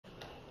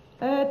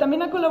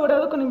También ha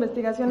colaborado con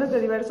investigaciones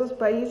de diversos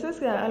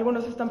países,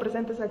 algunos están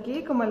presentes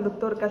aquí, como el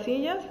doctor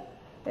Casillas,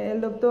 el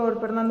doctor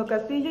Fernando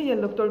Castillo y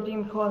el doctor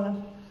Jim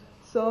Holland.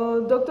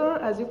 So,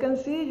 doctor, as you can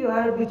see, you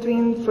are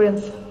between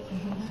friends.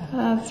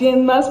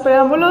 Sin más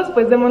preámbulos,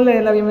 pues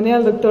démosle la bienvenida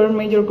al doctor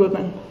Major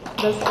Goodman.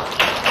 Gracias.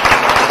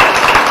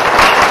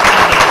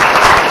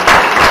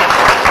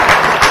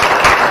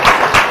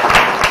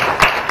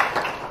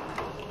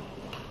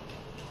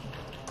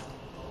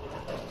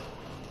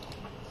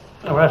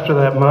 Well, after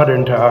that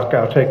modern talk,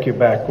 I'll take you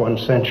back 1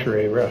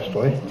 century,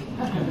 roughly,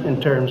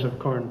 in terms of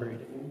corn breeding.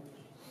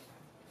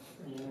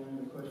 And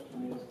the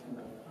question is, can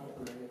I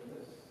operate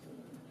this?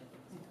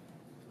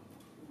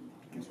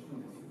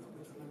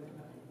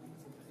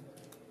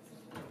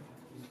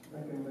 I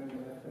can maybe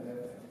have to have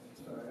it.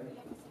 Sorry.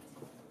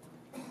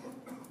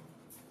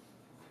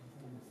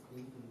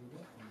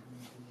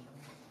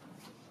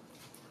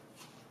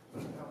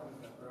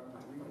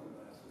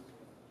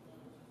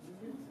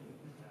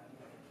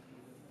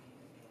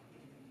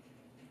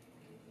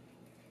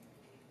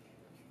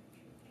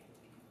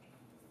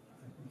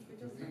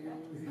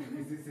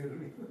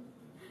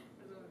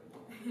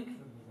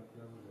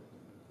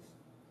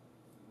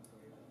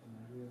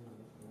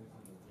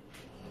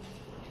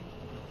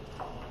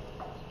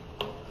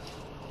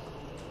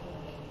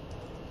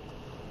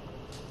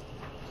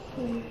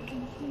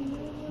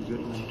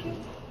 Goodman too.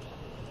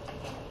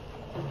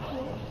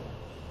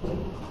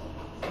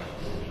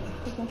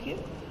 This one here?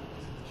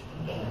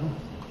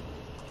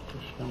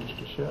 Push comes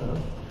to shove.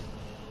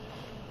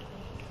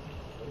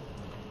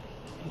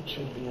 It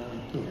should be on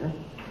here.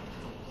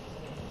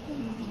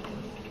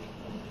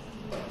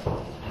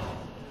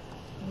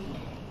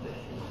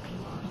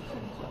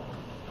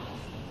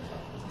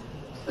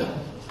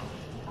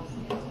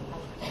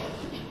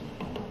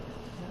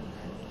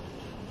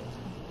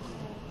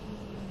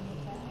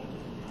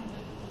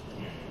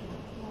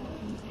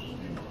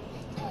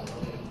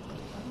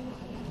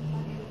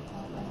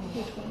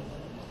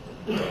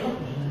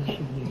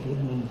 Should be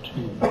Goodman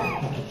too. I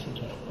think it's the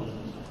top one.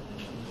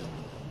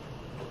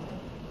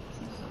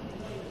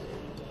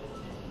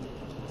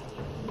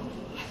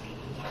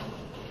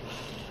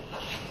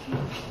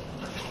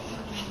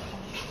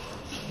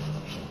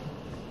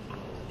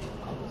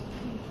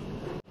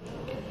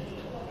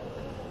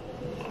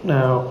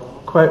 Now,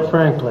 quite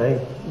frankly,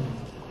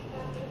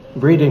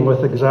 breeding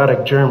with exotic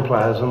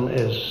germplasm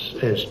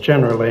is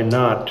generally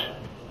not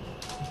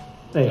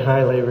a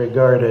highly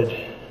regarded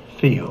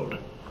field.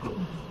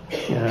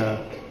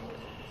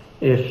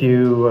 If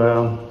you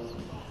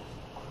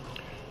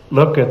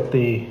look at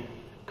the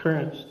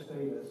current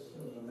status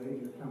of the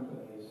major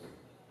companies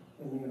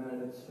in the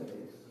United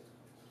States,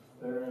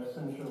 there are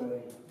essentially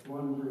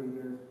one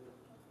breeder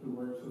who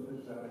works with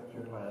exotic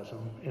germplasm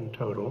in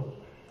total,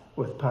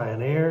 with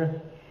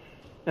Pioneer,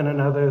 and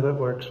another that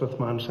works with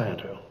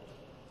Monsanto.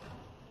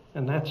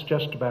 And that's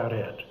just about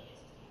it.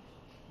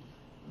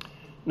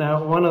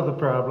 Now, one of the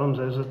problems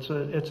is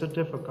it's a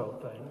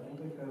difficult thing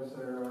because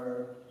there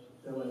are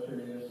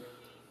deleterious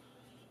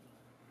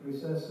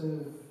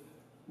recessive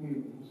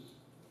mutants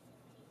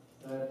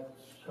that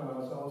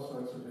cause all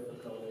sorts of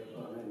difficulty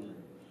on inbreeding.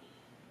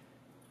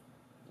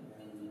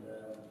 And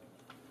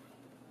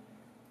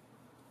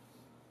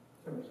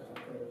turns out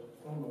they're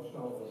almost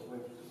always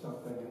linked to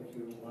something that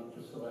you want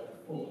to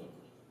select for.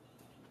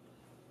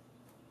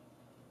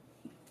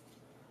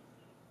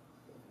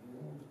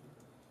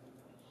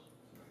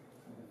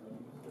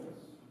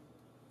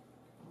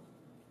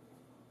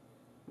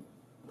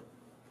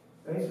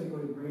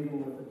 Basically,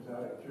 breeding with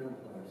exotic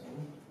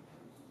germplasm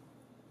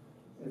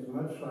is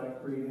much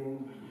like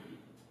breeding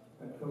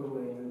a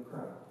totally new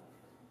crop.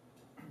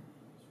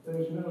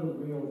 There's no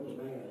real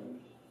demand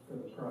for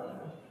the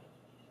product.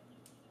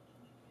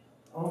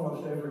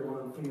 Almost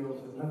everyone feels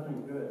that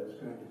nothing good is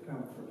going to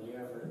come from the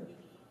effort.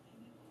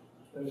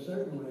 There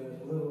certainly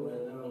is little or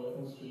no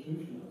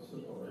institutional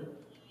support.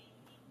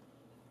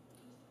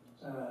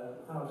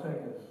 I'll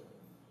take a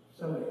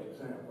silly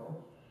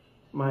example.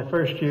 My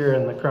first year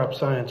in the crop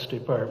science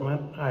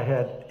department, I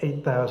had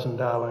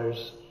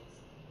 $8,000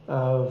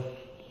 of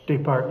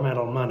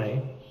departmental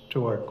money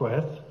to work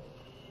with.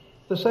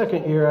 The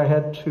second year I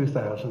had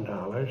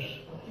 $2,000,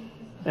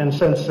 and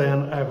since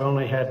then I've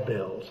only had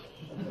bills.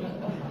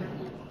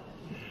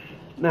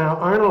 Now,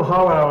 Arnold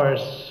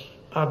Hollauer's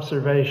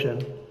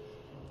observation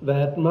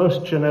that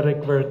most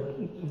genetic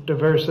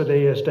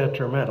diversity is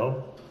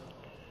detrimental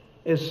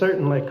is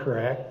certainly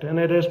correct, and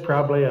it is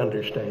probably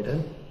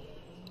understated.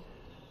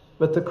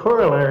 But the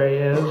corollary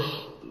is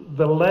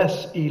the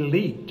less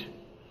elite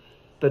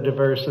the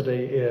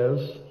diversity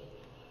is,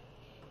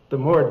 the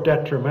more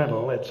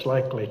detrimental it's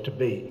likely to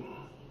be.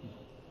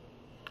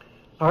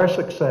 Our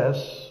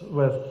success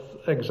with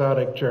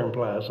exotic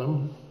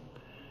germplasm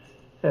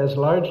has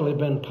largely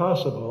been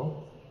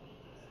possible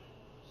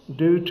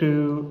due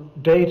to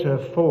data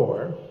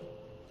for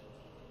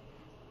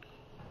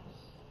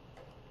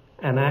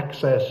and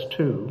access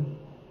to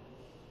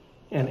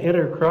and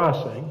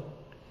intercrossing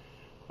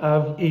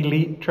of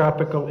elite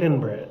tropical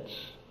inbreds.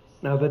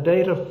 Now, the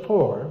data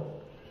for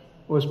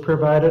was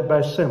provided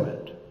by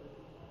CIMMYT,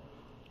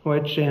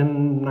 which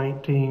in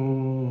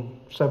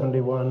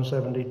 1971,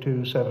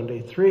 72,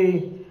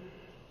 73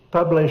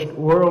 published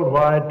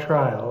worldwide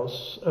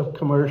trials of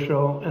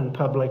commercial and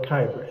public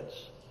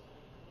hybrids.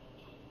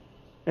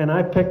 And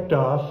I picked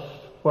off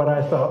what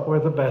I thought were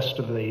the best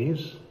of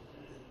these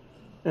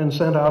and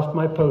sent off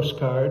my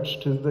postcards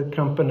to the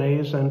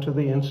companies and to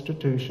the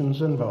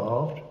institutions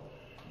involved.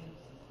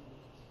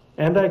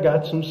 And I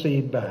got some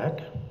seed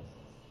back. It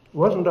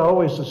wasn't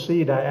always the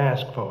seed I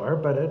asked for,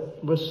 but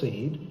it was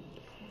seed.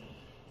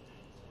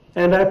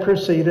 And I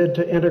proceeded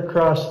to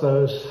intercross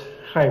those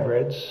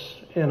hybrids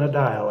in a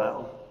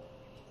diallel.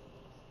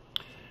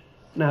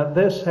 Now,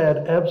 this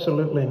had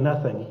absolutely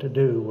nothing to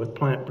do with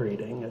plant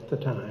breeding at the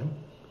time.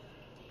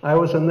 I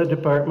was in the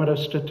Department of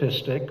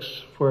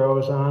Statistics, where I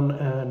was on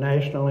a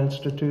National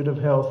Institute of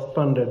Health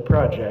funded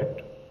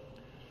project.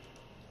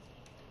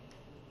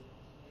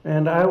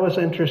 And I was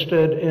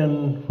interested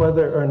in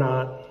whether or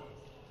not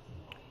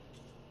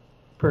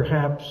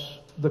perhaps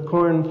the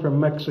corn from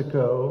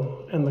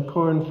Mexico and the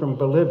corn from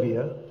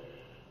Bolivia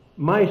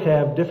might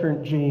have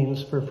different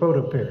genes for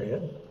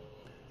photoperiod.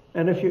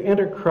 And if you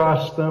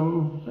intercross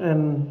them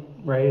and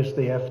raise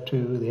the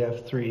F2, the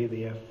F3,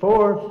 the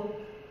F4,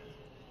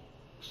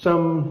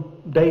 some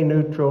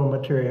day-neutral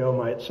material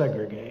might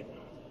segregate.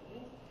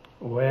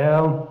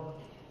 Well,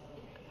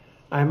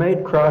 I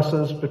made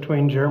crosses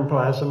between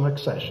germplasm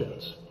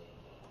accessions.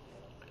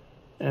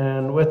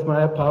 And with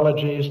my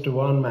apologies to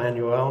Juan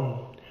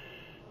Manuel,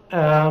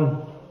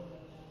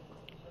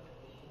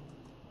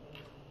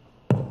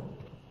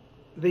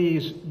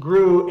 these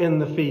grew in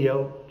the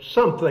field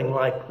something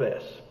like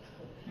this.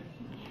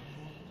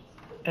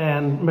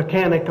 And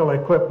mechanical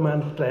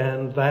equipment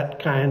and that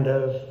kind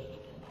of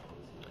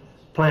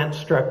plant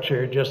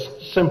structure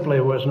just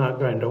simply was not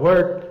going to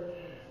work.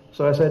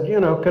 So I said,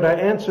 could I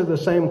answer the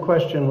same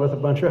question with a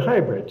bunch of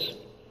hybrids?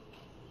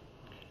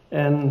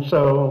 And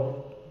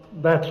so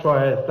that's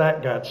why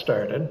that got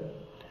started.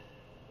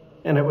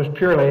 And it was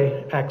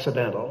purely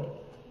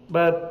accidental.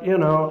 But,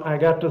 I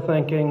got to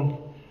thinking,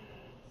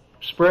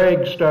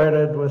 Sprague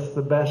started with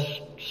the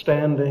best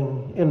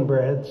standing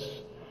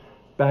inbreds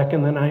back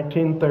in the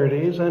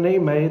 1930s, and he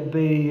made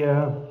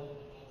the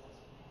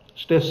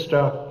stiff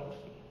stock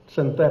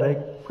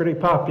synthetic pretty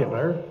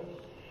popular.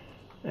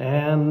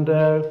 And,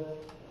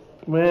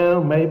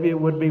 well, maybe it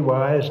would be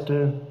wise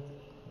to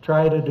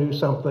try to do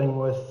something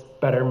with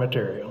better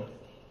material.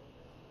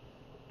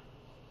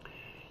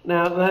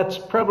 Now, that's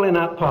probably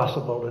not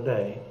possible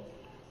today,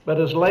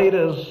 but as late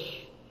as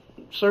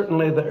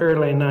certainly the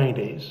early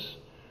 90s,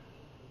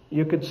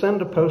 you could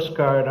send a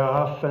postcard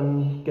off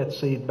and get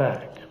seed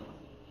back.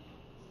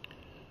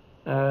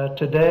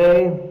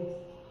 Today,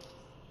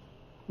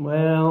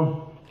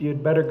 well,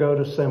 you'd better go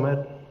to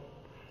CIMMYT.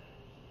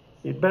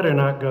 You'd better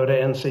not go to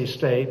NC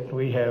State.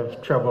 We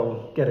have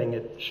trouble getting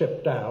it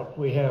shipped out.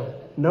 We have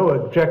no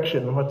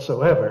objection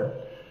whatsoever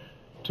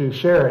to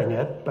sharing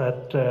it,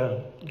 but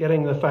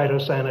getting the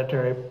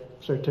phytosanitary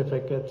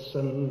certificates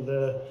and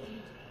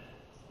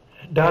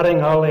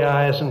dotting all the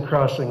I's and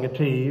crossing the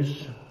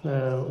T's,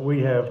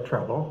 we have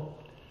trouble.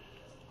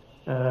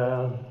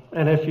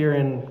 And if you're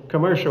in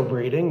commercial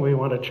breeding, we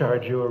want to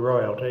charge you a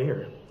royalty,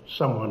 or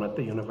someone at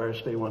the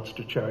university wants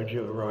to charge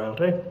you a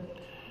royalty.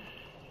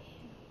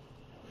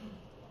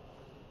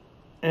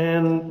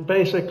 And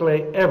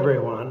basically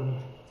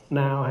everyone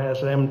now has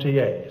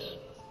MTAs.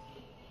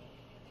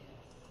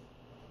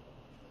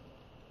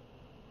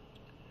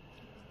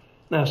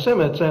 Now,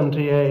 CIMMYT's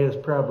MTA is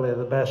probably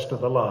the best of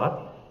the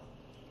lot,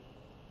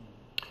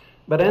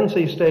 but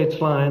NC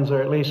State's lines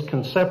are at least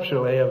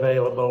conceptually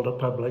available to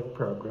public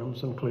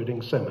programs,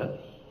 including CIMMYT.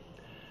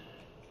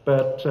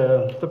 But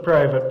the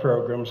private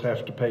programs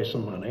have to pay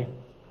some money.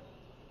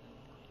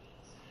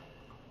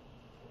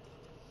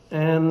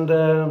 And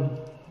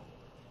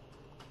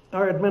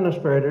our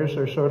administrators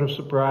are sort of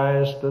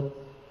surprised that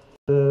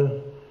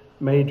the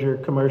major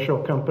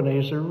commercial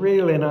companies are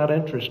really not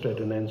interested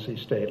in NC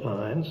State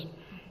lines.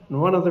 And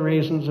one of the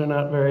reasons they're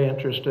not very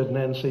interested in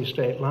NC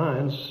State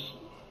lines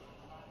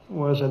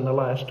was in the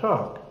last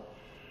talk.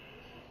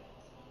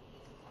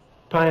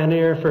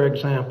 Pioneer, for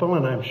example,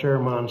 and I'm sure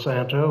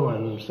Monsanto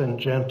and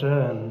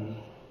Syngenta and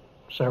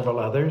several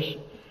others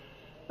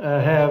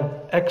have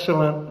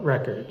excellent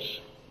records,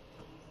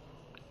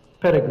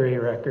 pedigree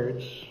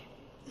records,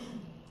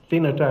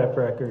 phenotype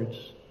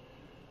records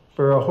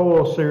for a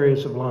whole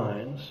series of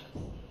lines.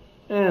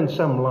 And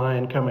some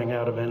line coming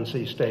out of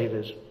NC State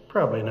is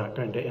probably not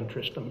going to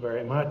interest them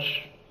very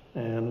much.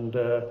 And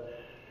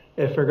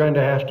if we're going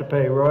to have to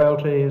pay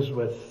royalties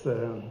with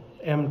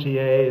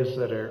MTAs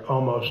that are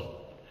almost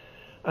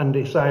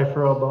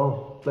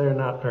undecipherable, they're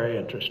not very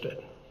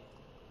interested.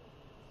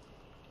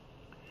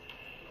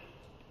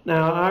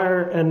 Now,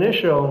 our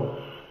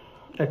initial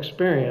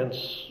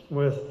experience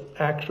with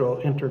actual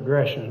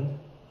introgression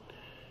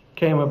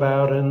came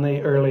about in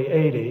the early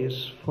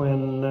 80s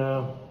when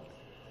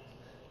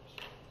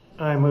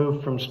I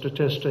moved from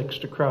statistics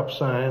to crop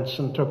science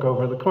and took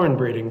over the corn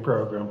breeding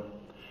program.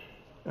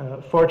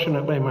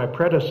 Fortunately, my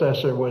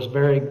predecessor was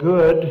very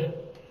good,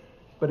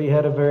 but he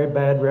had a very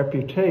bad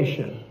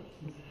reputation.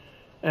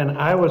 And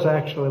I was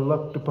actually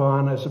looked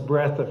upon as a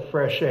breath of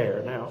fresh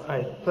air. Now,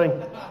 I think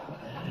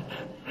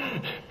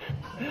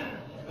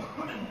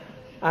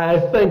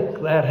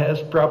that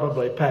has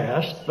probably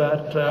passed,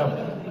 but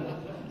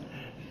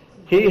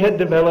he had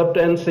developed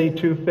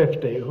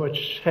NC250,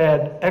 which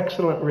had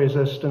excellent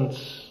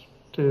resistance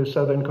to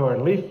southern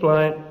corn leaf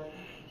blight,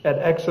 had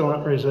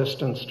excellent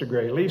resistance to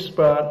gray leaf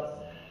spot,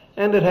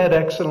 and it had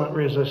excellent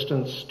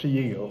resistance to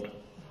yield.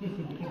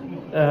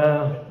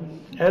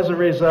 As a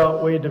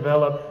result, we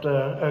developed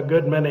a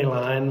good many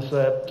lines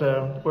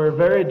that were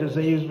very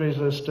disease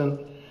resistant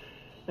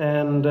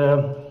and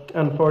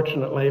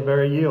unfortunately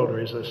very yield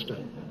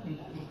resistant.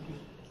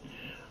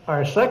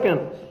 Our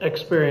second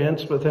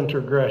experience with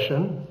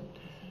introgression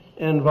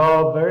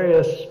involved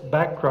various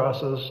back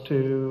crosses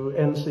to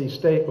NC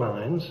state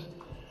lines,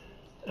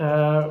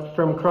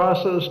 from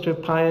crosses to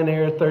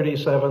Pioneer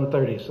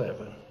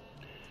 3737.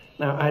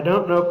 Now, I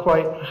don't know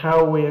quite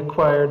how we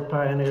acquired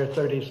Pioneer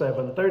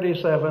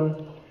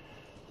 3737,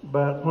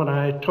 but when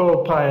I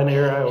told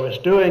Pioneer I was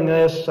doing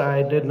this,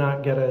 I did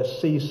not get a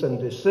cease and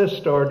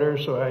desist order,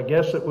 so I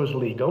guess it was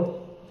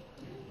legal.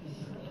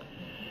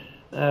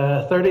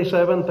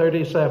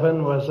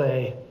 3737 was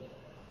a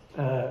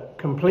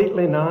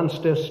completely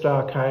non-stiff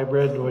stock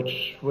hybrid,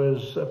 which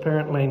was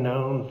apparently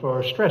known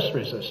for stress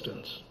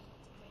resistance.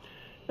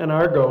 And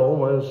our goal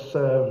was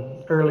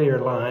earlier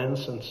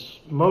lines, since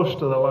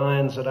most of the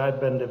lines that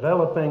I've been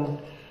developing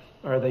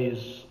are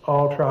these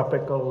all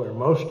tropical or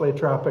mostly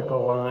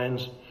tropical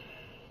lines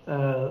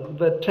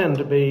that tend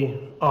to be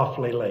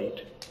awfully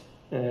late.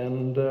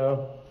 And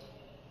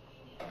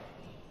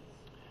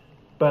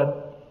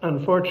but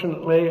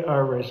unfortunately,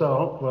 our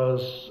result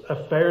was a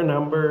fair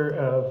number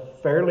of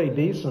fairly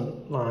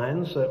decent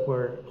lines that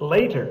were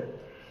later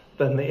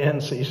than the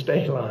NC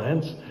state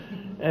lines,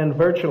 and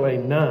virtually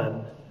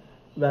none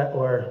that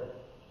were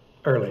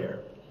earlier.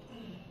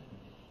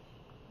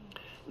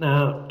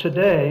 Now,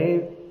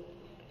 today,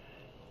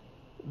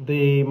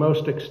 the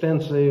most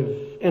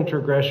extensive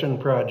introgression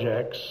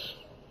projects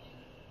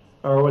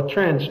are with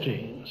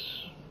transgenes,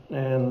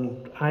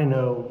 and I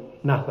know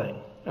nothing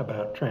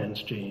about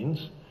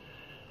transgenes,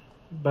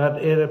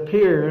 but it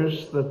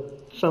appears that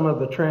some of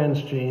the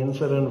transgenes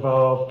that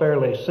involve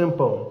fairly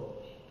simple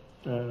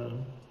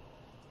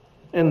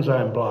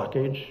enzyme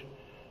blockage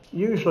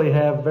usually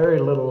have very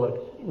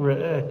little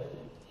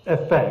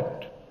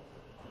effect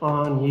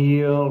on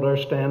yield or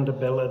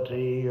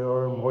standability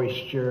or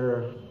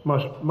moisture,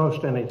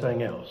 most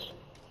anything else.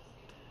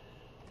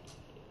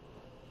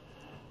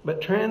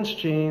 But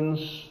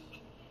transgenes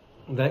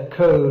that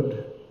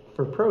code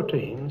for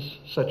proteins,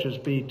 such as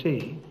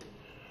Bt,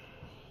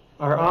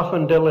 are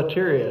often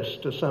deleterious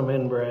to some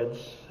inbreds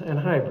and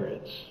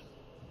hybrids.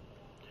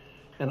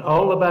 And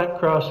all the back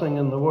crossing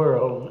in the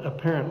world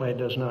apparently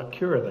does not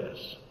cure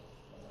this.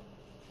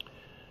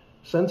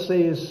 Since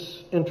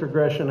these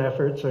introgression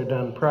efforts are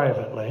done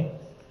privately,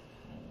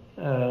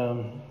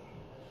 and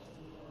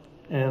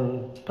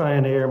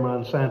Pioneer,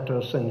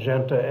 Monsanto,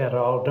 Syngenta et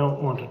al.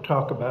 Don't want to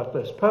talk about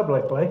this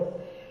publicly,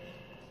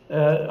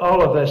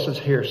 all of this is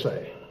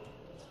hearsay,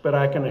 but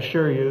I can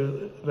assure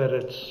you that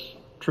it's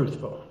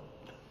truthful.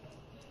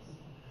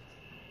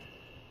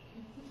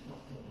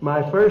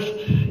 My first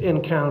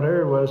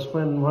encounter was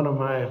when one of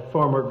my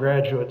former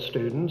graduate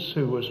students,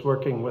 who was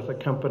working with a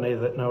company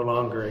that no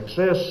longer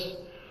exists,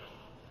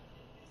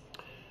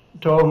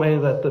 told me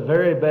that the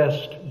very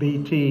best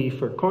Bt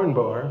for corn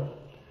borer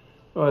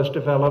was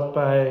developed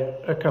by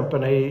a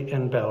company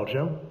in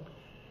Belgium,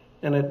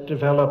 and it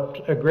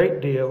developed a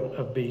great deal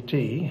of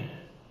Bt,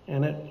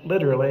 and it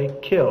literally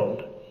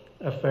killed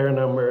a fair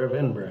number of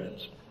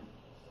inbreds.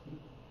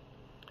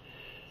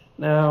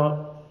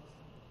 Now,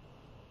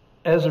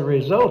 as a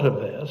result of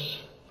this,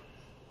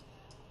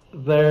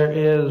 there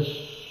is,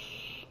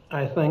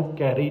 I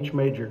think, at each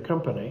major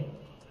company,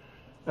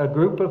 a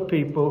group of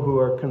people who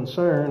are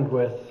concerned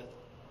with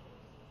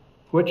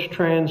which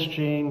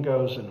transgene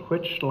goes in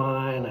which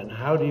line and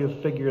how do you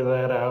figure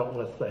that out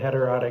with the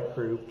heterotic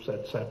groups,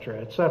 et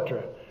cetera, et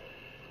cetera.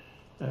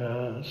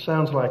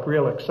 Sounds like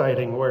real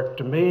exciting work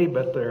to me,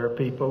 but there are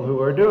people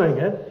who are doing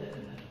it.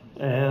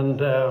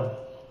 And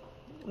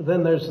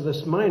then there's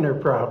this minor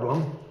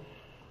problem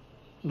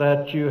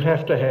that you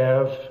have to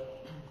have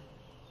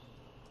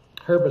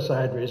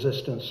herbicide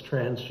resistance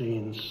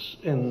transgenes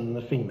in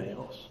the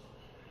females.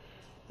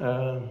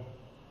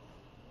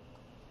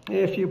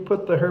 If you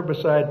put the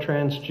herbicide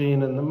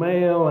transgene in the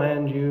male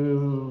and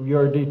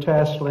your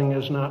detasseling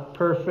is not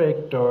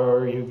perfect,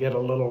 or you get a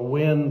little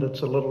wind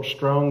that's a little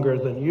stronger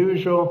than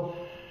usual,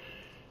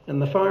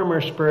 and the farmer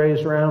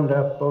sprays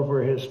Roundup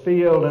over his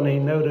field and he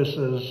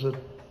notices that,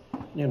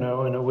 in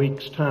a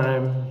week's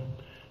time,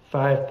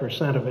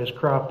 5% of his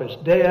crop is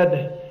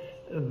dead,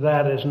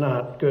 that is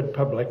not good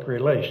public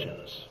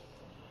relations.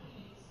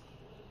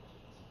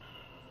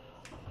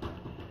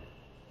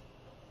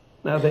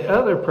 Now, the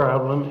other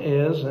problem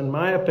is, in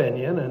my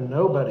opinion, and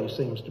nobody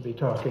seems to be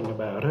talking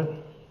about it,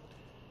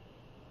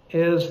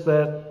 is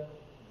that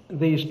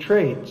these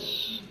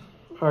traits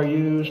are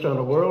used on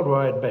a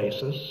worldwide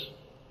basis,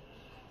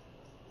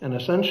 and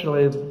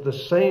essentially the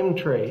same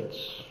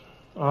traits,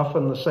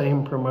 often the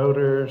same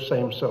promoter,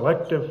 same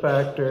selective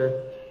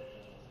factor,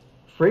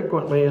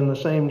 frequently in the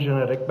same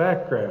genetic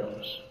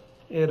backgrounds.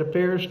 It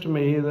appears to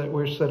me that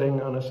we're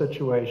sitting on a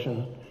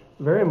situation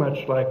very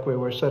much like we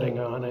were sitting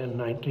on in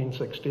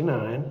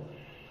 1969,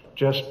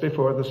 just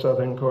before the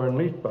southern corn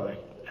leaf blight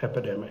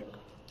epidemic.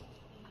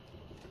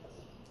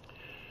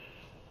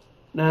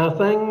 Now,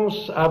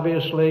 things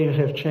obviously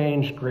have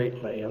changed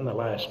greatly in the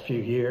last few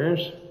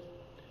years.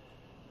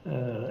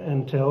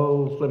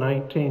 Until the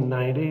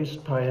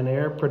 1990s,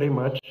 Pioneer pretty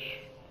much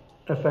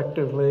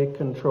effectively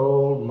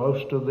controlled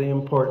most of the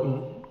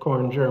important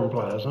corn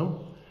germplasm.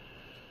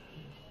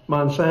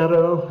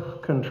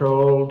 Monsanto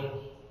controlled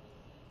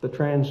the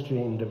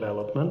transgene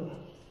development.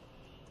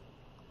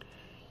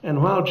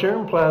 And while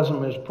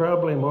germplasm is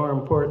probably more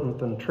important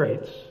than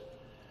traits,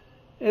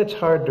 it's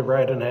hard to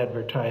write an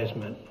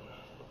advertisement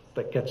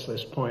that gets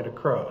this point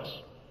across.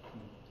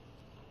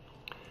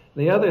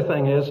 The other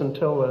thing is,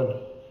 until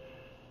the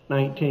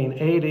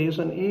 1980s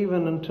and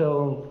even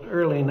until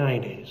early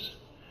 90s,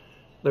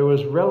 there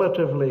was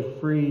relatively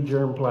free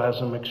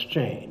germplasm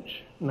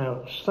exchange.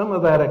 Now, some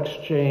of that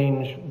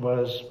exchange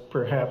was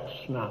perhaps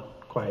not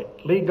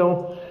quite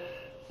legal,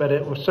 but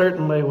it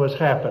certainly was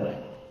happening.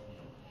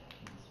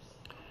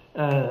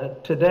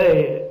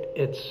 Today,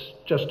 it's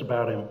just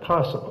about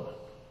impossible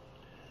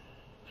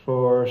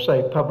for,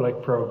 say,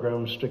 public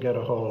programs to get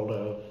a hold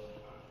of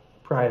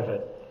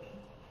private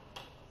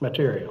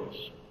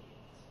materials.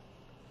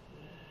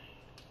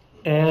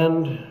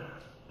 And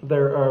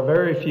there are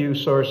very few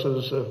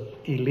sources of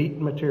elite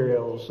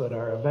materials that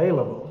are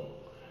available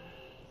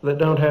that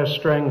don't have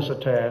strings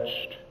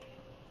attached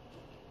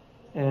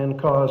and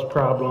cause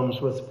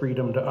problems with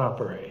freedom to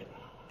operate.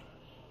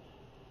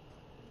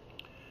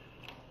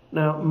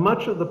 Now,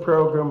 much of the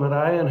program that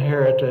I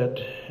inherited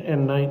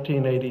in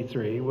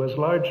 1983 was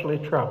largely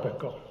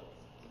tropical.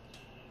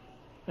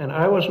 And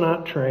I was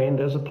not trained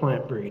as a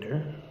plant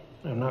breeder.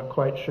 I'm not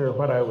quite sure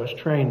what I was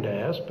trained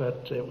as,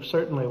 but it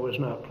certainly was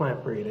not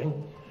plant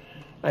breeding.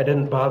 I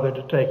didn't bother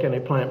to take any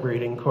plant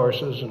breeding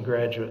courses in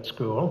graduate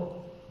school.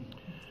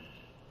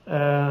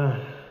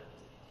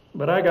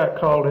 But I got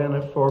called in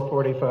at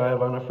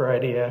 4:45 on a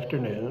Friday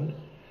afternoon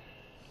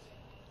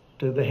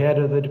to the head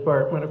of the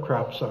Department of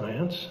Crop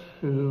Science,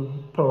 who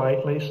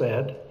politely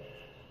said,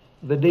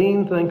 "The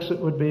dean thinks it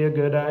would be a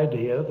good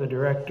idea. The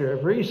director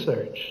of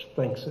research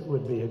thinks it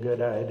would be a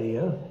good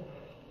idea.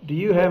 Do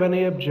you have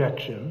any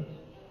objection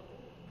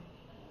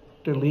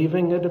to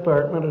leaving a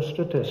Department of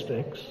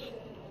Statistics,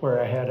 where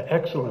I had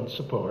excellent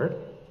support,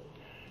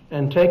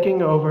 and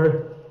taking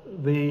over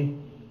the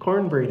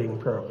corn breeding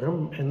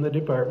program in the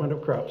Department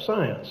of Crop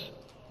Science?"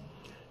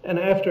 And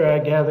after I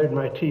gathered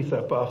my teeth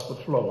up off the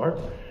floor,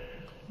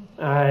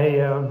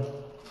 I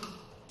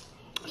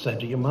said,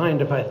 "Do you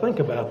mind if I think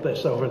about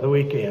this over the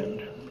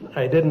weekend?"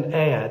 I didn't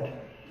add,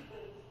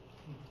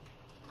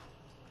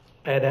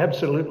 I had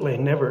absolutely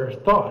never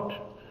thought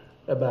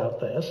about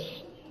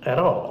this at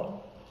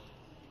all.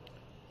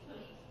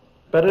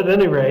 But at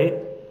any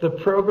rate, the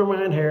program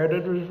I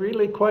inherited was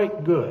really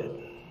quite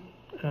good.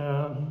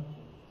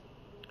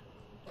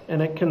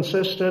 And it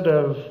consisted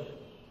of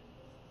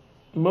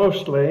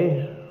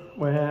mostly,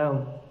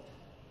 well,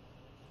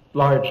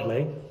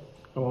 largely,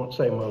 I won't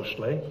say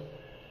mostly,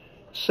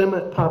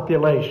 CIMMYT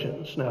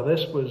populations. Now,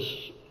 this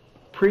was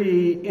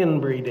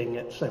pre-inbreeding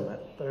at CIMMYT.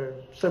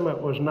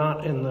 CIMMYT was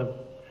not in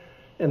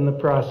the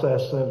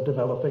process of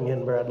developing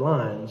inbred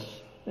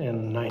lines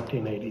in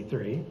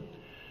 1983.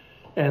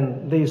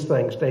 And these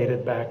things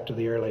dated back to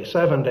the early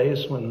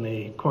 70s when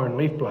the corn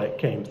leaf blight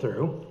came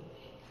through.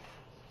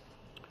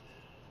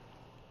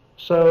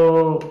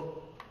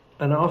 So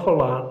an awful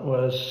lot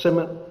was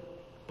CIMMYT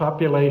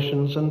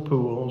populations and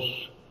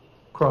pools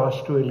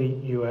crossed to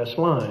elite U.S.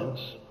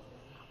 lines.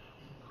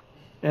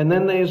 And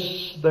then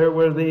there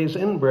were these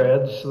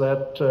inbreds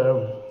that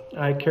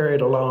I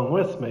carried along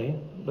with me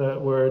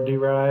that were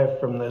derived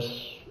from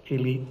this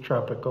elite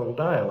tropical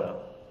dialect.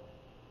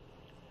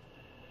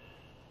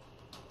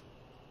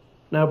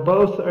 Now,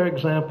 both are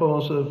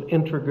examples of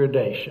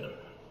introgradation,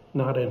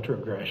 not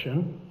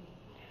introgression.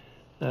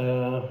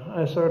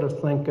 I sort of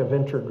think of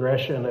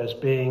introgression as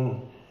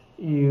being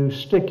you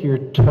stick your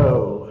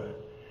toe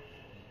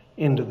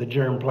into the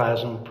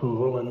germplasm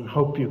pool and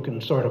hope you can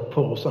sort of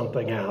pull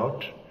something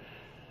out.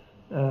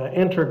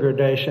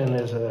 Introgradation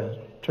is a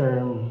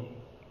term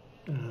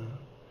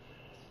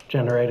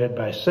generated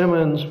by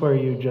Simmons where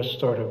you just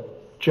sort of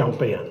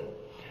jump in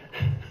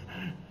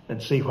and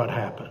see what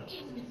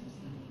happens.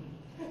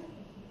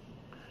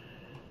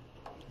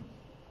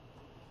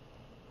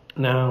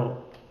 Now,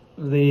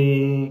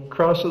 the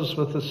crosses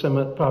with the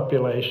CIMMYT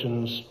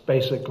populations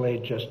basically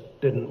just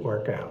didn't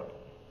work out.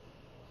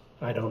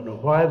 I don't know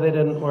why they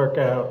didn't work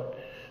out,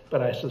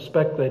 but I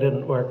suspect they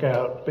didn't work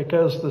out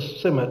because the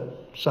CIMMYT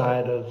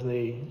side of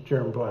the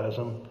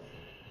germplasm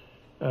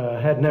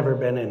had never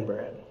been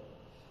inbred.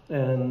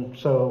 And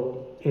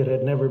so it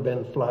had never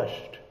been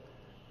flushed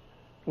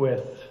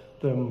with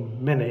the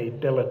many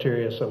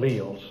deleterious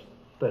alleles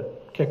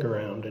that kick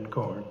around in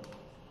corn.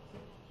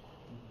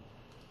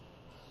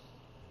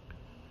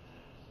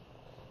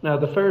 Now,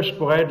 the first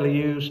widely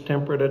used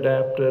temperate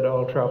adapted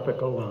all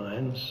tropical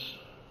lines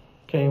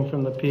came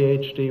from the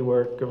PhD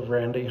work of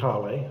Randy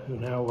Holley, who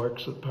now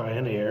works at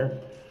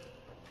Pioneer.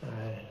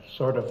 I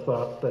sort of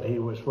thought that he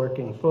was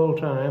working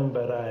full-time,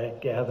 but I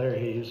gather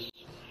he's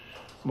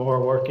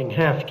more working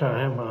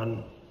half-time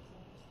on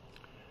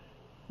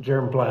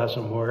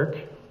germplasm work,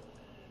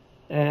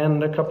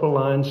 and a couple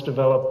lines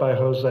developed by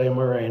Jose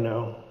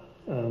Moreno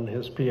on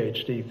his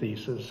PhD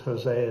thesis.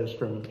 Jose is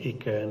from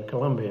Ica in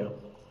Colombia.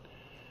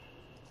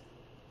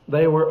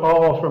 They were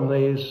all from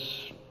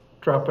these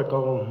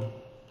tropical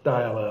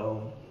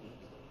diallel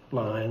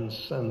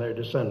lines and their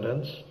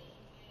descendants.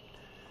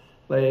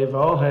 They've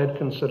all had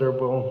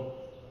considerable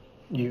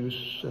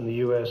use in the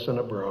U.S. and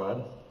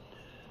abroad.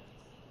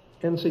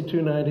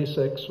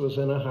 NC296 was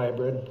in a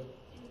hybrid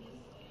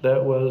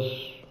that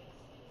was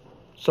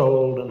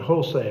sold and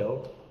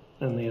wholesaled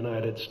in the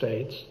United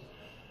States.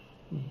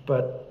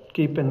 But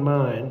keep in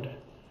mind,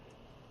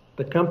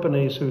 the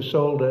companies who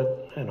sold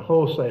it and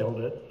wholesaled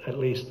it, at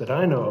least that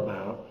I know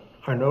about,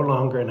 are no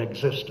longer in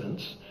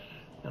existence.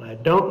 And I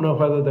don't know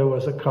whether there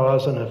was a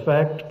cause and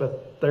effect,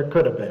 but there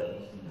could have been.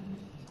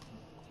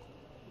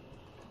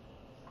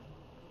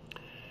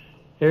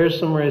 Here's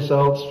some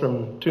results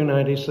from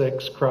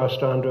 296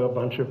 crossed onto a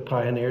bunch of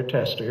Pioneer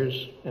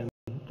testers, and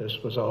this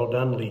was all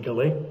done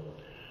legally.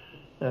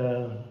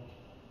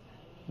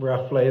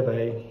 Roughly,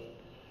 they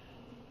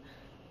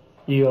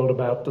yield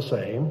about the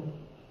same.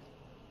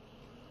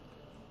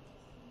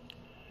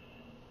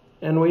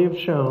 And we've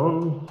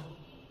shown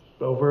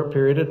over a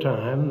period of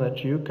time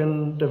that you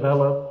can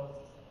develop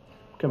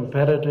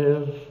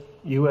competitive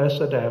US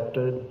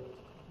adapted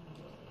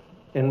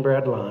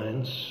inbred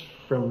lines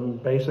from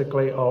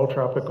basically all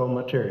tropical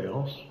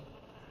materials,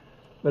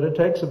 but it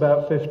takes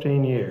about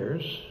 15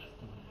 years.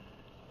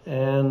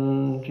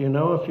 And you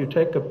know, if you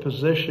take a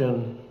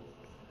position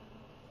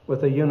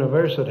with a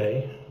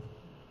university,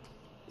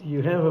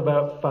 you have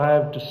about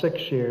 5 to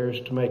 6 years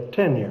to make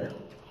tenure.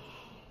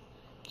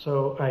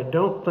 So I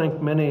don't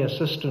think many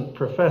assistant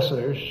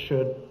professors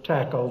should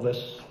tackle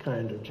this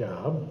kind of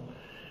job.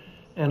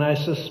 And I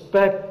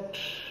suspect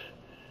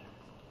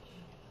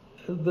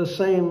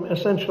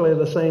essentially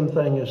the same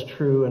thing is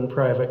true in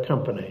private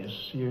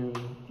companies. You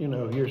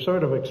know, you're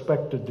sort of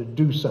expected to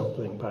do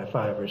something by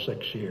 5 or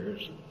 6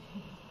 years.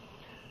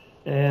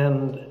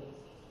 And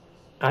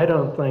I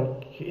don't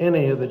think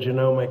any of the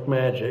genomic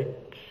magic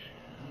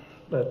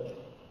that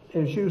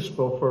is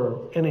useful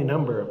for any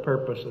number of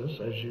purposes,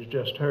 as you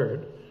just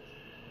heard,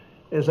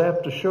 is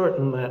apt to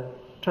shorten that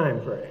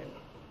time frame.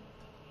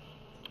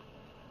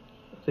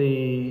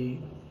 The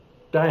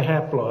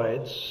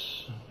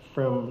dihaploids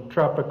from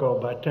tropical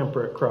by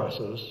temperate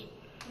crosses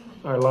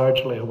are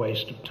largely a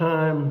waste of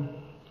time.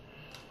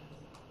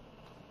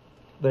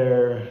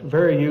 They're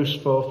very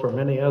useful for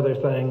many other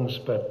things,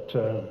 but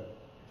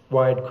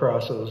wide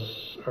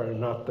crosses are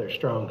not their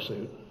strong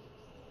suit.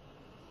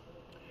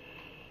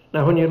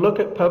 Now, when you look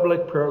at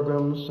public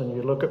programs and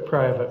you look at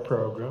private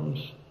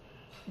programs,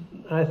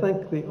 I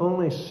think the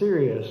only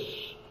serious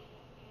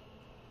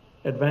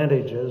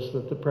advantages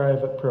that the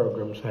private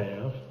programs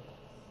have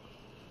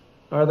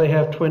are they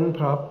have twin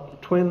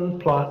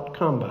plot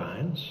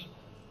combines,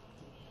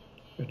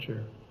 which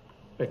are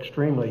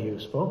extremely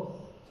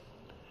useful,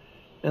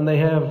 and they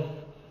have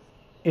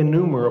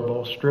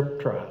innumerable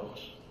strip trials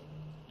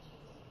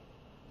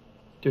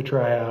to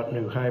try out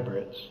new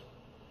hybrids.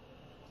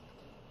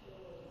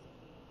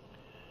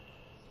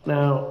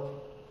 Now,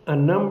 a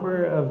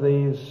number of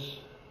these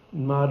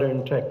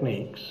modern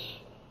techniques,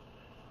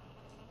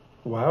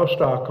 wow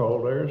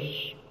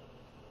stockholders,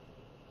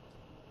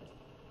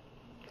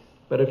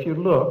 but if you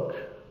look,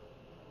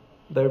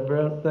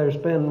 there's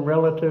been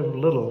relative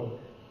little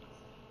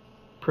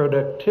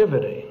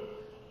productivity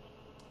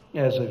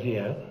as of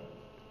yet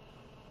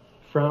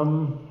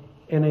from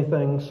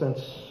anything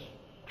since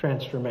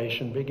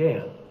transformation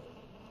began.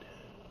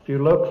 If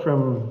you look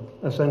from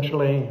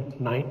essentially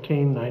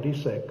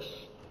 1996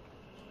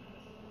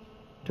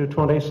 to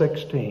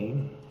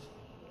 2016,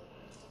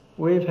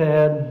 we've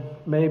had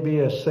maybe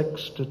a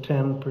 6 to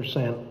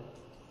 10%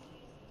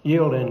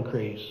 yield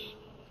increase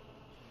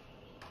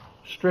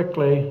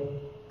strictly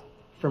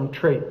from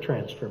trait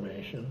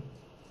transformation.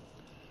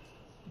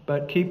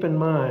 But keep in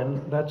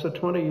mind, that's a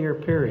 20-year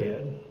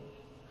period.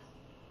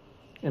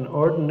 And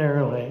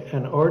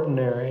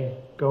ordinary,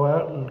 go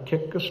out and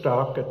kick a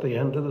stalk at the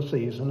end of the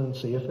season and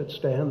see if it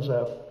stands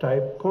up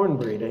type corn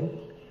breeding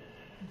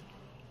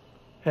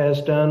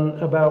has done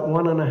about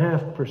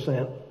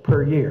 1.5%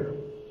 per year.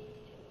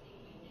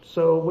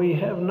 So we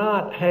have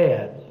not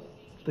had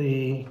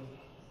the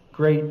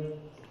great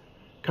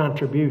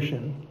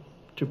contribution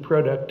to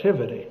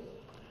productivity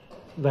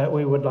that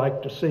we would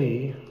like to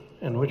see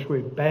and which we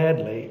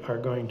badly are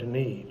going to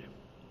need.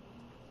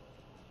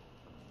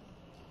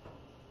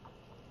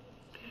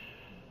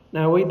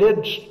 Now, we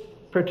did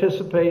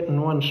participate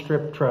in one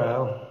strip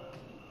trial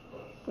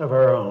of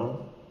our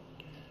own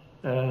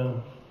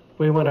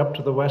We went up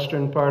to the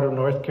western part of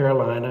North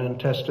Carolina and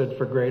tested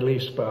for gray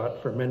leaf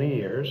spot for many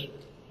years.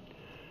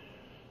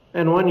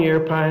 And one year,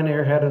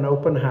 Pioneer had an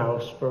open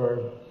house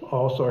for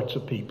all sorts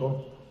of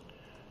people,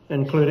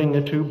 including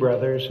the two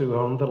brothers who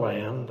owned the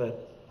land that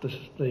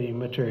the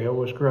material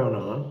was grown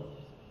on.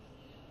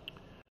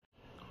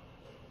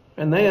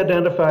 And they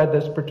identified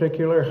this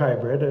particular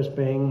hybrid as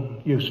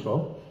being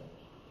useful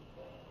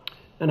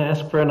and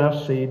asked for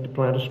enough seed to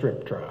plant a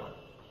strip trial.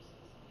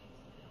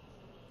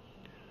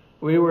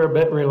 We were a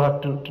bit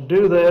reluctant to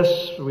do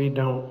this. We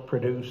don't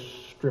produce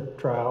strip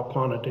trial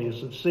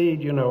quantities of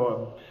seed. You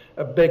know,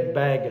 a big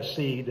bag of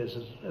seed is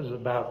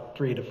about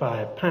 3 to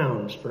 5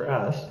 pounds for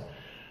us.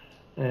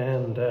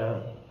 And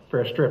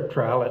for a strip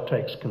trial, it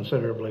takes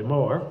considerably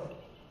more.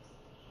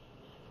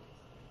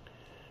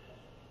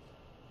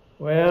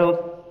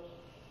 Well,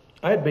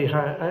 I'd be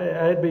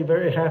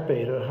very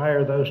happy to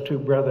hire those two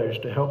brothers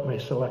to help me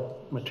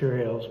select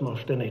materials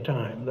most any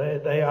time.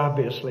 They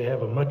obviously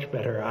have a much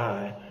better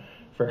eye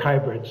for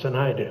hybrids than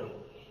I do.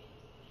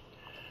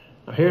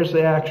 Now, here's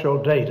the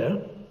actual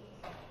data.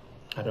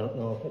 I don't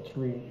know if it's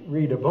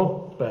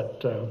readable,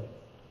 but the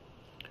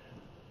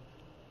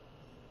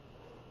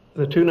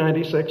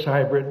 296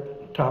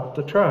 hybrid topped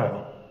the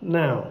trial.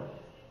 Now,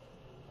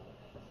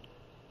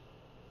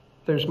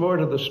 there's more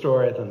to the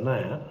story than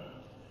that.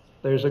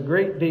 There's a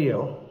great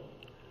deal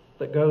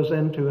that goes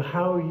into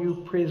how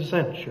you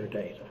present your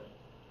data.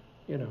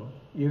 You know,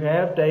 you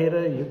have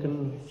data, you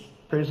can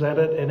present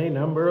it any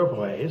number of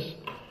ways,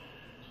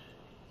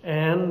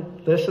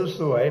 and this is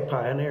the way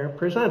Pioneer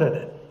presented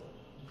it.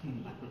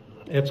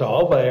 It's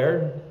all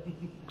there,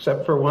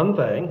 except for one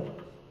thing.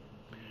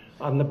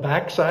 On the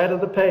back side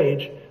of the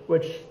page,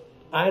 which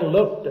I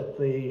looked at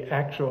the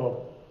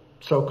actual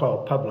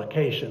so-called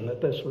publication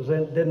that this was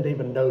in, didn't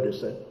even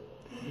notice it.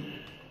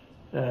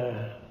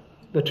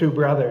 The two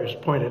brothers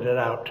pointed it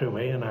out to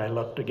me, and I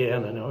looked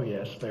again, and oh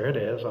yes, there it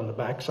is on the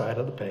back side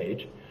of the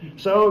page.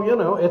 So, you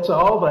know, it's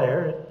all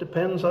there. It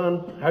depends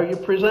on how you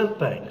present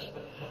things.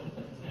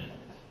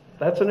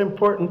 That's an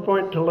important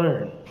point to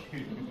learn.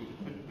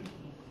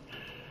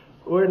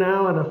 We're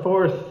now in a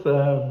fourth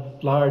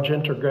large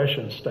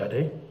introgression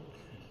study,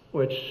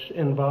 which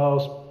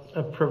involves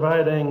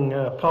providing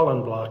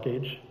pollen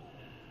blockage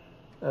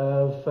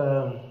of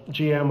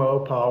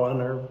GMO pollen,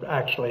 or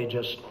actually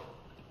just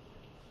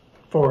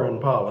foreign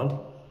pollen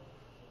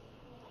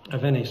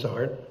of any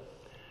sort,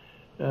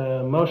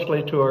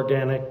 mostly to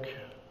organic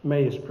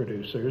maize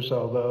producers,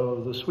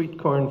 although the sweet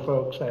corn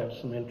folks have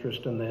some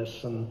interest in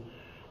this and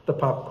the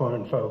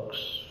popcorn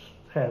folks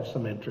have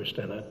some interest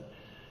in it.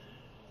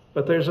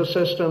 But there's a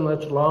system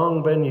that's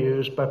long been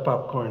used by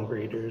popcorn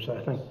breeders, I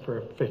think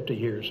for 50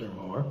 years or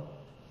more,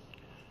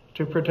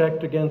 to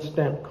protect against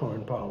dent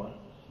corn pollen.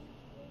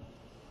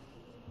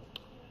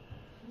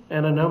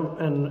 And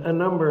a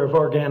number of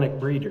organic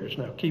breeders.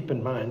 Now keep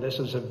in mind, this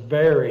is a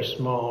very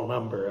small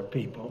number of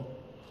people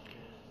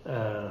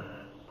have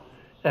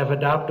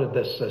adopted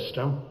this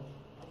system.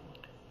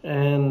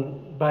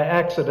 And by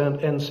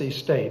accident, NC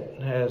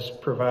State has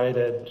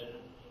provided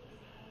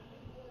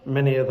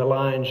many of the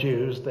lines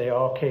used. They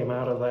all came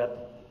out of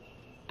that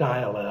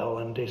dial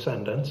and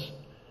descendants.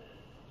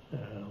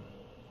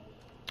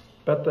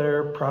 But there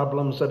are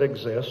problems that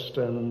exist,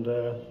 and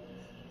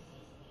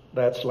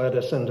that's led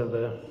us into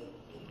the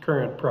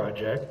current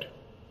project.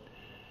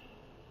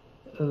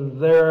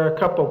 There are a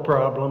couple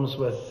problems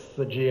with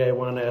the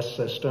GA1S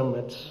system.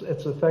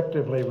 It's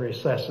effectively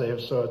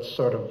recessive, so it's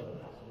sort of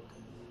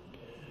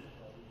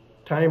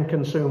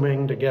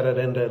time-consuming to get it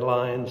into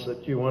lines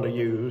that you want to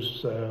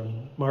use.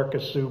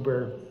 Marcus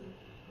Zuber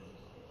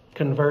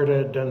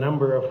converted a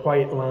number of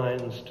white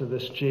lines to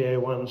this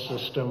GA1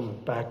 system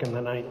back in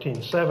the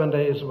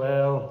 1970s.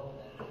 Well,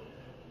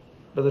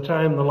 by the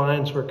time the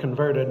lines were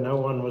converted, no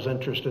one was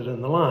interested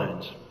in the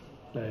lines.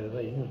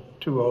 They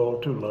too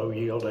old, too low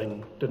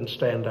yielding, didn't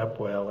stand up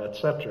well,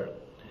 etc.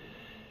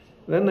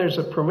 Then there's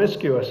a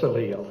promiscuous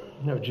allele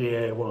of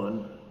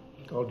GA1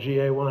 called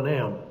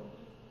GA1M.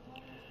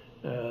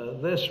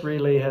 This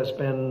really has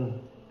been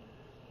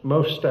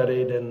most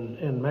studied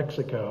in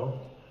Mexico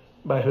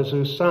by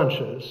Jesus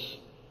Sanchez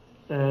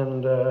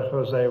and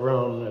Jose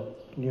Ron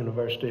at the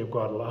University of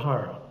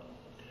Guadalajara.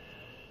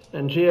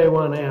 And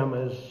GA1M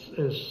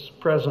is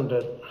present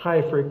at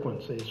high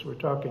frequencies. We're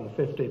talking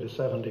 50 to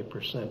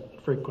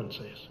 70%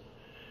 frequencies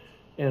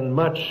in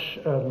much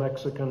of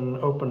Mexican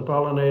open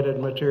pollinated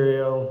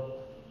material,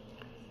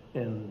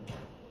 in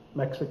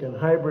Mexican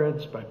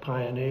hybrids by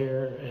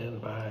Pioneer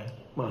and by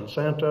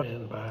Monsanto,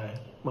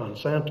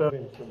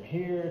 from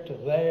here to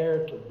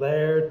there, to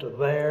there, to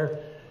there.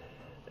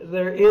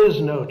 There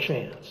is no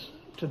chance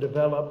to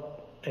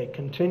develop a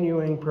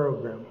continuing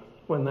program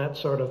when that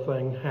sort of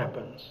thing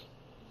happens.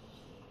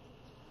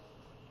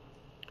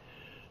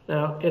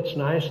 Now, it's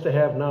nice to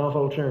have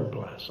novel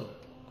germplasm,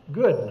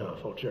 good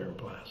novel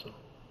germplasm.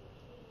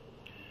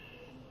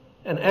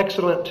 And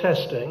excellent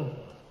testing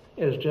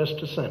is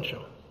just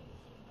essential.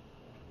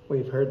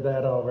 We've heard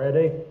that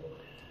already.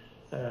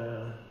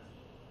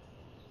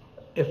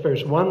 if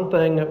there's one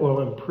thing that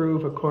will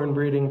improve a corn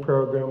breeding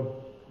program,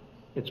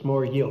 it's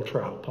more yield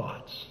trial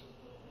plots.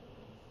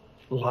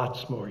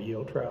 Lots more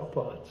yield trial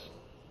plots.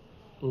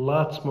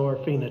 Lots more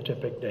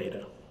phenotypic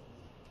data.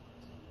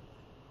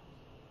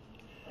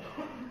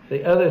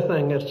 The other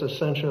thing that's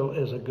essential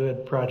is a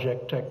good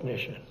project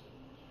technician.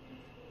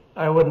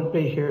 I wouldn't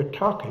be here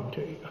talking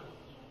to you.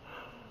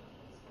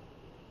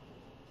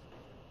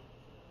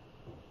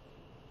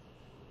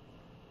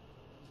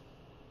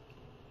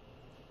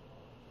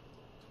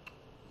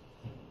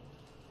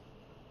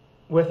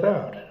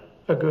 Without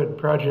a good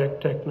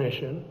project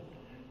technician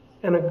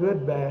and a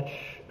good batch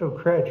of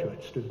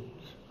graduate students.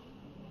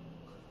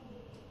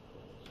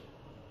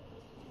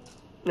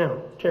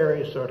 Now,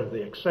 Terry's sort of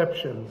the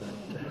exception,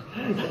 but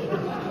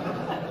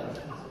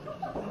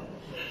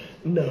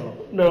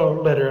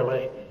no,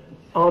 literally.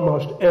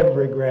 Almost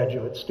every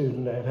graduate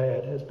student I've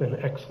had has been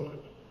excellent.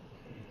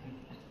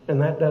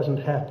 And that doesn't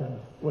happen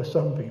with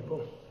some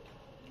people.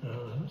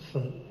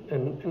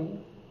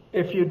 And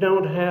if you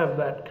don't have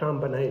that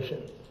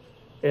combination,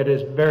 it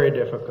is very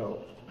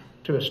difficult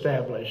to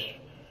establish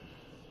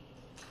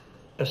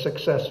a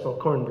successful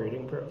corn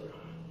breeding program.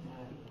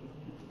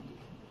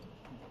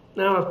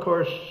 Now, of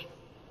course,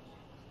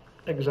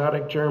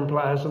 exotic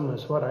germplasm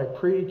is what I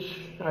preach.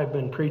 I've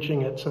been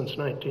preaching it since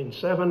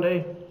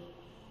 1970.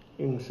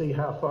 You can see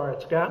how far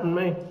it's gotten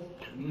me.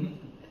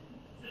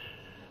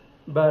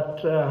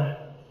 But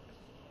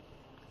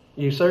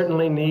you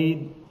certainly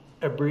need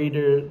a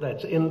breeder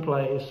that's in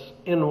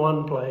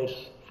one place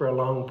for a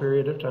long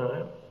period of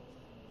time.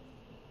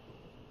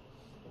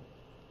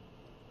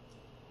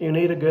 You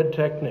need a good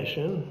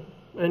technician,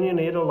 and you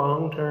need a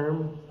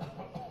long-term,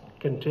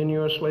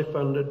 continuously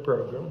funded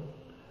program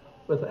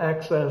with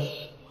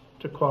access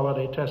to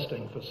quality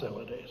testing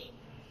facilities.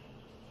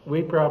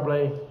 We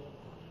probably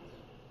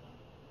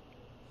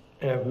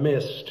have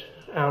missed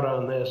out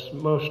on this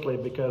mostly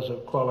because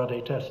of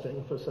quality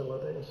testing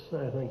facilities.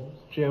 I think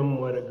Jim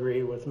would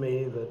agree with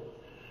me that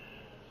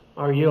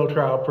our yield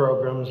trial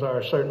programs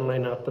are certainly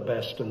not the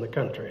best in the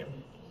country.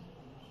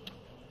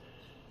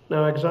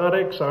 Now,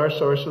 exotics are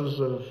sources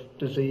of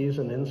disease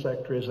and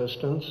insect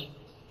resistance,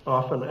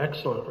 often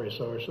excellent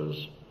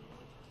resources,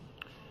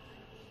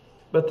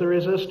 but the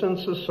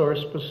resistance is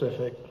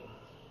source-specific,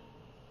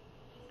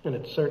 and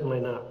it's certainly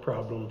not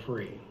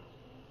problem-free.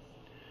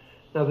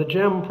 Now, the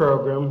GEM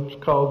program is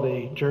called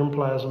the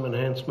Germplasm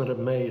Enhancement of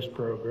Maize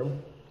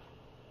program,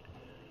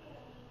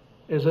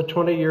 is a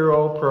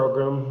 20-year-old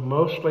program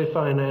mostly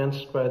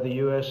financed by the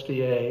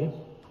USDA.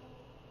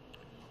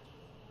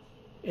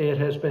 It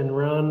has been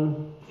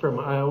run from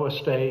Iowa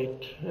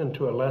State and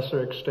to a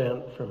lesser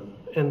extent from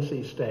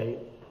NC State.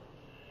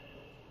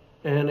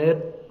 And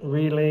it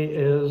really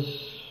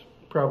is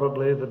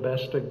probably the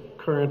best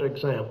current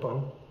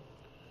example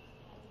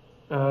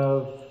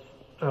of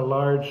a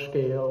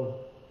large-scale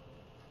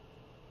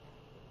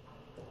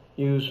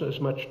use as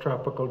much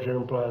tropical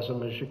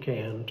germplasm as you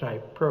can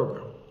type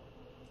program.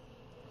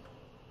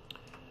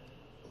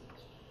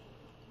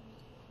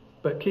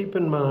 But keep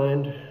in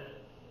mind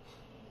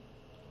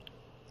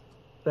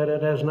that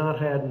it has not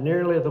had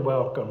nearly the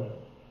welcome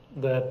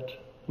that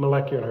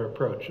molecular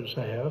approaches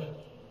have.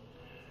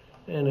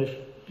 And if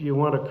you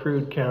want a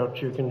crude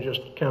count, you can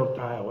just count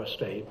Iowa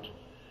State.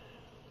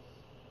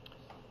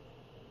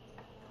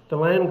 The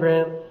land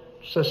grant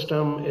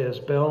system is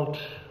built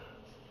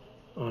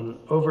on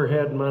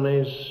overhead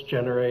monies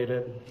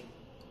generated,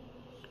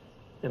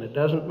 and it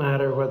doesn't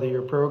matter whether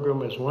your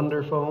program is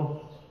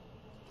wonderful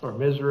or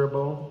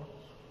miserable,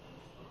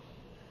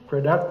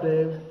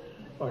 productive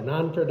or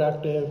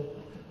non-productive.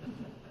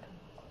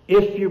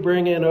 If you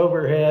bring in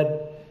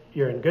overhead,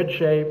 you're in good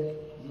shape.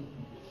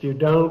 If you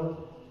don't,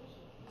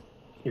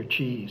 you're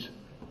cheese.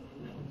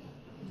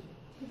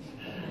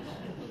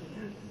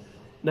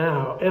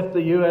 Now, if the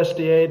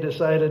USDA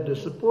decided to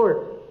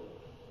support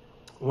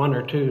one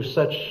or two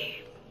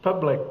such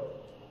public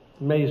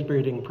maize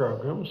breeding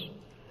programs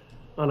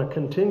on a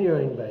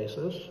continuing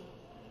basis,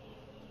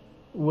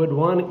 would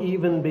one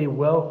even be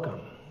welcome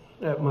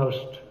at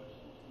most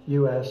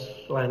U.S.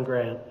 land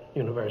grant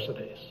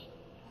universities?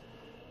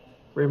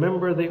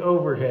 Remember the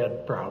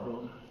overhead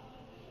problem,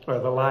 or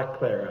the lack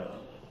thereof.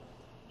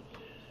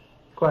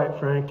 Quite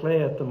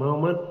frankly, at the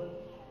moment,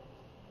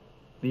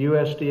 the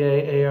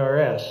USDA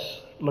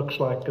ARS looks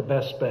like the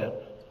best bet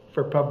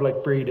for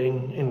public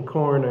breeding in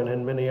corn and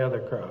in many other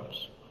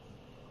crops.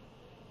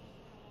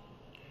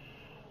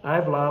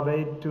 I've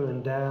lobbied to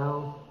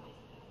endow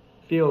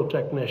field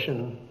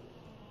technician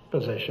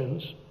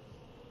positions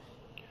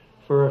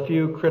for a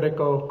few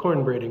critical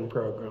corn breeding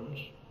programs.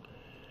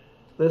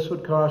 This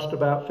would cost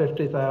about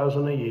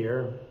 $50,000 a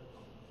year.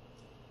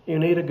 You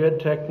need a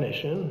good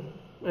technician,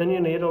 and you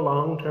need a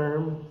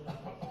long-term,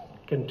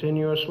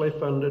 continuously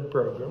funded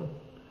program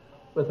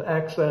with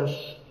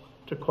access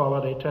to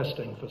quality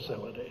testing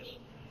facilities.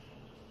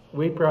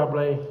 We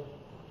probably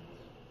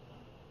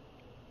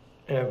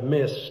have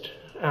missed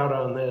out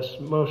on this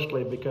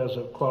mostly because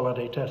of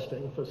quality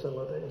testing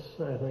facilities.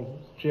 I think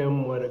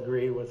Jim would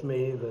agree with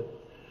me that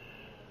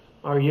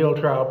our yield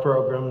trial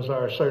programs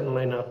are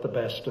certainly not the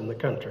best in the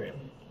country.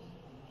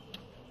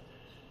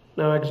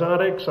 Now,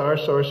 exotics are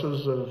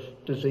sources of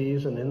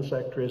disease and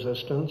insect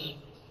resistance,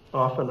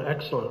 often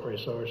excellent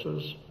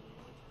resources,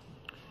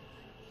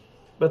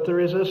 but the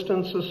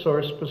resistance is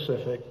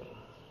source-specific,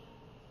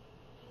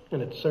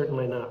 and it's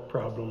certainly not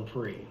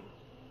problem-free.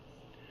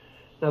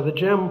 Now, the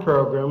GEM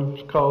program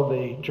is called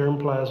the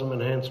Germplasm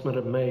Enhancement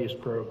of Maize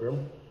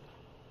program,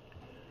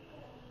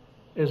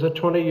 is a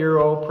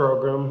 20-year-old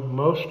program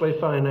mostly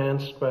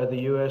financed by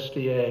the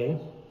USDA.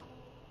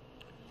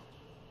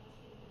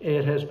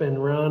 It has been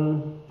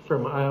run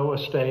from Iowa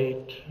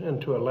State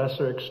and to a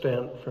lesser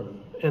extent from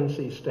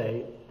NC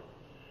State.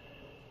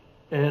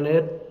 And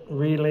it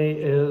really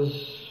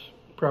is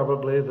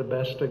probably the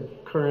best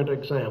current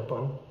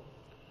example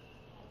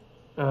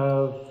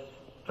of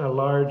a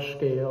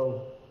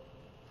large-scale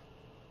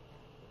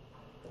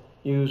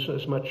use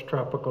as much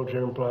tropical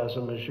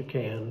germplasm as you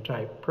can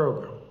type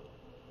program.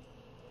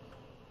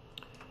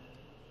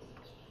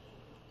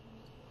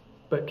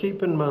 But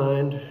keep in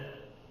mind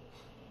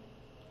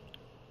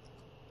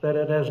that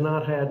it has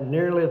not had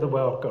nearly the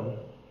welcome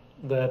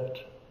that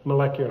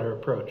molecular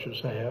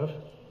approaches have.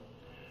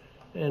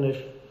 And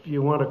if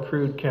you want a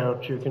crude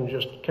count, you can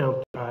just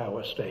count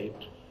Iowa State.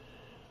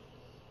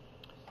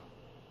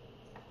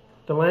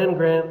 The land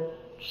grant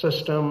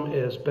system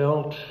is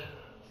built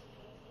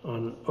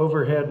on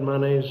overhead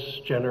monies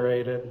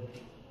generated,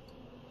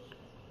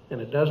 and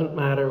it doesn't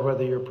matter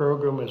whether your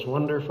program is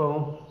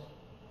wonderful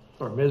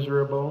or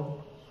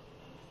miserable,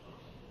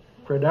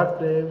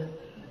 productive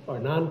or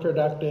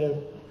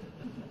non-productive.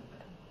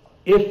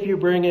 If you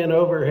bring in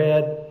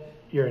overhead,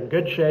 you're in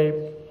good shape.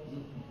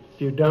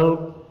 If you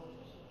don't,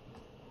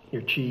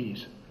 you're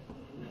cheese.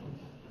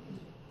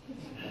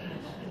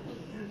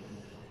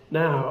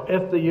 Now,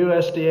 if the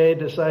USDA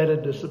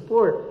decided to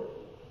support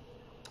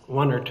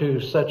one or two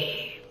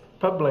such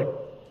public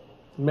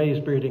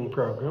maize breeding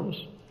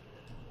programs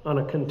on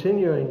a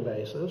continuing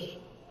basis,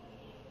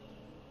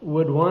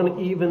 would one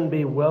even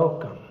be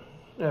welcome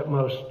at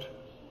most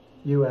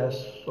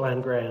U.S.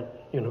 land grant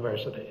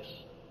universities?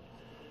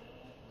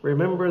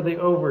 Remember the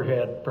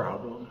overhead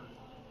problem,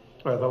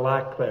 or the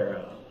lack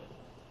thereof.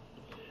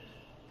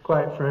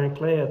 Quite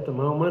frankly, at the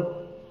moment,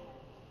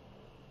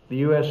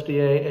 the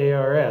USDA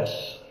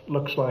ARS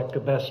looks like the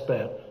best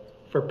bet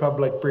for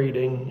public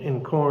breeding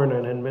in corn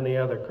and in many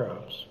other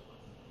crops.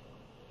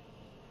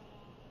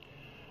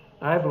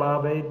 I've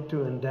lobbied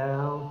to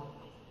endow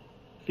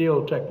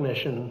field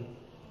technician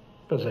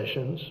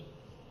positions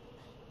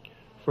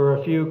for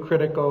a few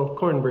critical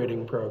corn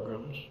breeding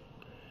programs.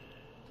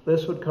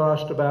 This would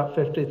cost about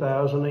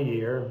 $50,000 a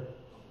year.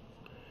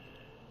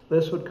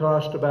 This would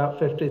cost about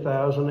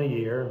 $50,000 a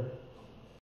year.